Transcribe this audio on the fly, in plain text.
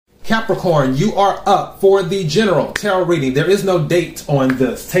Capricorn, you are up for the general tarot reading. There is no date on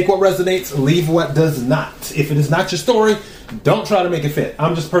this. Take what resonates, leave what does not. If it is not your story, don't try to make it fit.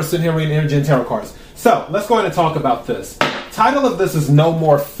 I'm just a person here reading energy and tarot cards. So let's go ahead and talk about this. Title of this is No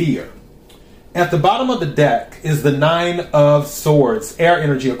More Fear. At the bottom of the deck is the Nine of Swords, air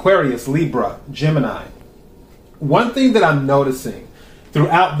energy, Aquarius, Libra, Gemini. One thing that I'm noticing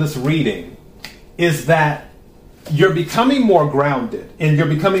throughout this reading is that you're becoming more grounded and you're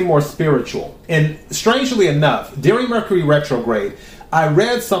becoming more spiritual. And strangely enough, during Mercury retrograde, I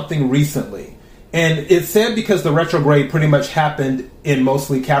read something recently, and it said because the retrograde pretty much happened in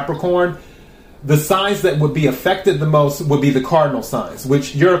mostly Capricorn, the signs that would be affected the most would be the cardinal signs,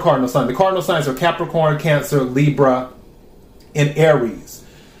 which you're a cardinal sign. The cardinal signs are Capricorn, Cancer, Libra, and Aries.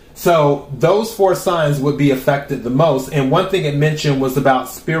 So those four signs would be affected the most. And one thing it mentioned was about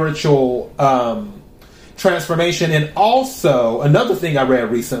spiritual transformation. And also another thing I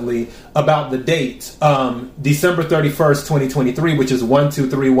read recently about the date, December 31st, 2023, which is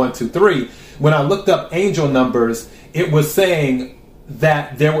 123123. When I looked up angel numbers, it was saying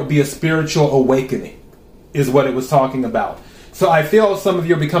that there would be a spiritual awakening, is what it was talking about. So I feel some of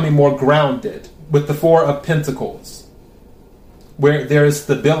you are becoming more grounded with the Four of Pentacles, where there is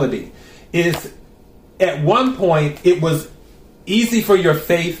stability. At one point, it was easy for your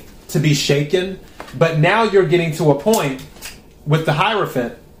faith to be shaken, but now you're getting to a point with the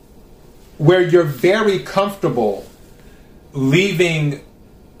Hierophant where you're very comfortable leaving,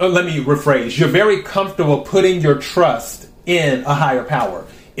 let me rephrase, you're very comfortable putting your trust in a higher power,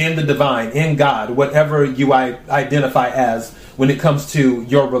 in the divine, in God, whatever you identify as when it comes to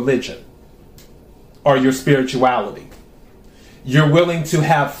your religion or your spirituality. You're willing to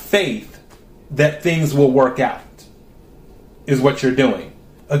have faith that things will work out, is what you're doing.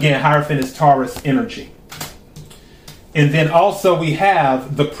 Again, Hierophant is Taurus energy. And then also we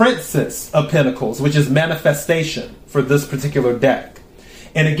have the Princess of Pentacles, which is manifestation for this particular deck.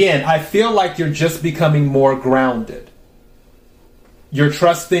 And again, I feel like you're just becoming more grounded. You're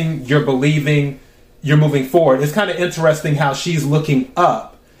trusting, you're believing, you're moving forward. It's kind of interesting how she's looking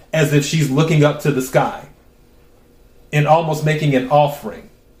up as if she's looking up to the sky and almost making an offering.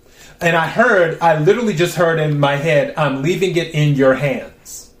 And I literally just heard in my head, I'm leaving it in your hands.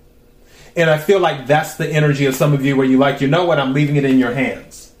 And I feel like that's the energy of some of you where you like, you know what, I'm leaving it in your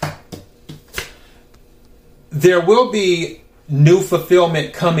hands. There will be new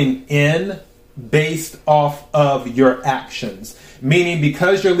fulfillment coming in based off of your actions. Meaning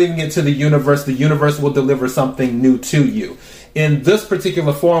because you're leaving it to the universe will deliver something new to you. In this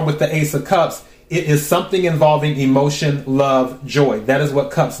particular form with the Ace of Cups, it is something involving emotion, love, joy. That is what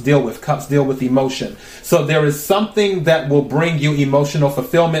cups deal with. Cups deal with emotion. So there is something that will bring you emotional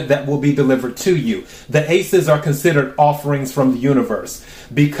fulfillment that will be delivered to you. The aces are considered offerings from the universe.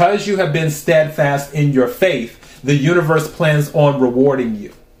 Because you have been steadfast in your faith, the universe plans on rewarding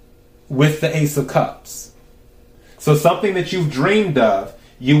you with the Ace of Cups. So something that you've dreamed of,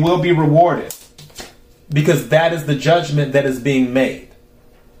 you will be rewarded because that is the judgment that is being made.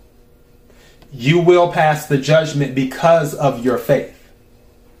 You will pass the judgment because of your faith.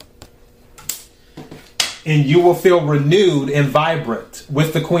 And you will feel renewed and vibrant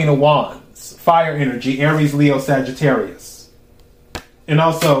with the Queen of Wands, fire energy, Aries, Leo, Sagittarius. And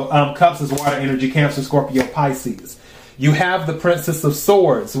also Cups is water energy, Cancer, Scorpio, Pisces. You have the Princess of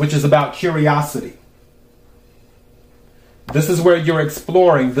Swords, which is about curiosity. This is where you're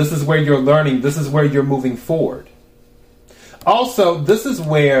exploring. This is where you're learning. This is where you're moving forward. Also, this is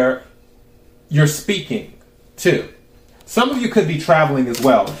where you're speaking too. Some of you could be traveling as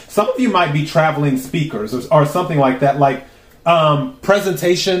well. Some of you might be traveling speakers or something like that, like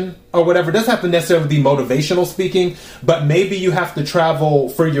presentation or whatever. It doesn't have to necessarily be motivational speaking, but maybe you have to travel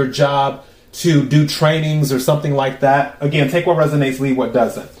for your job to do trainings or something like that. Again, take what resonates, leave what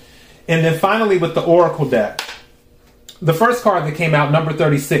doesn't. And then finally with the Oracle deck, the first card that came out, number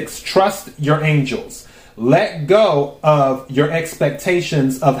 36, trust your angels. Let go of your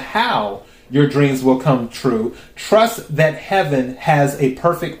expectations of how your dreams will come true. Trust that heaven has a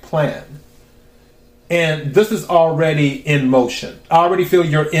perfect plan. And this is already in motion. I already feel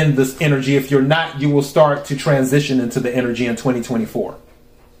you're in this energy. If you're not, you will start to transition into the energy in 2024.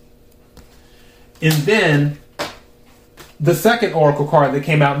 And then the second Oracle card that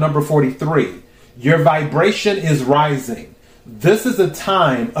came out, number 43. Your vibration is rising. This is a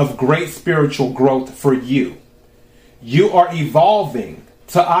time of great spiritual growth for you. You are evolving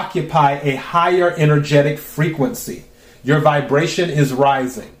to occupy a higher energetic frequency. Your vibration is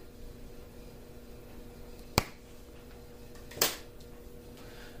rising.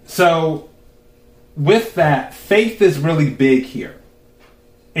 So with that, faith is really big here.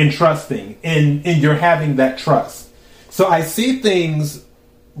 in trusting, in you're having that trust. So I see things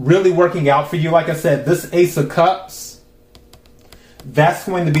really working out for you. Like I said, this Ace of Cups, that's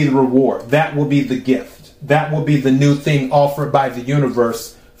going to be the reward. That will be the gift. That will be the new thing offered by the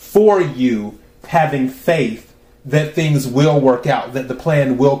universe for you, having faith that things will work out, that the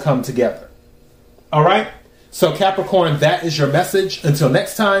plan will come together. All right? So Capricorn, that is your message. Until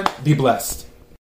next time, be blessed.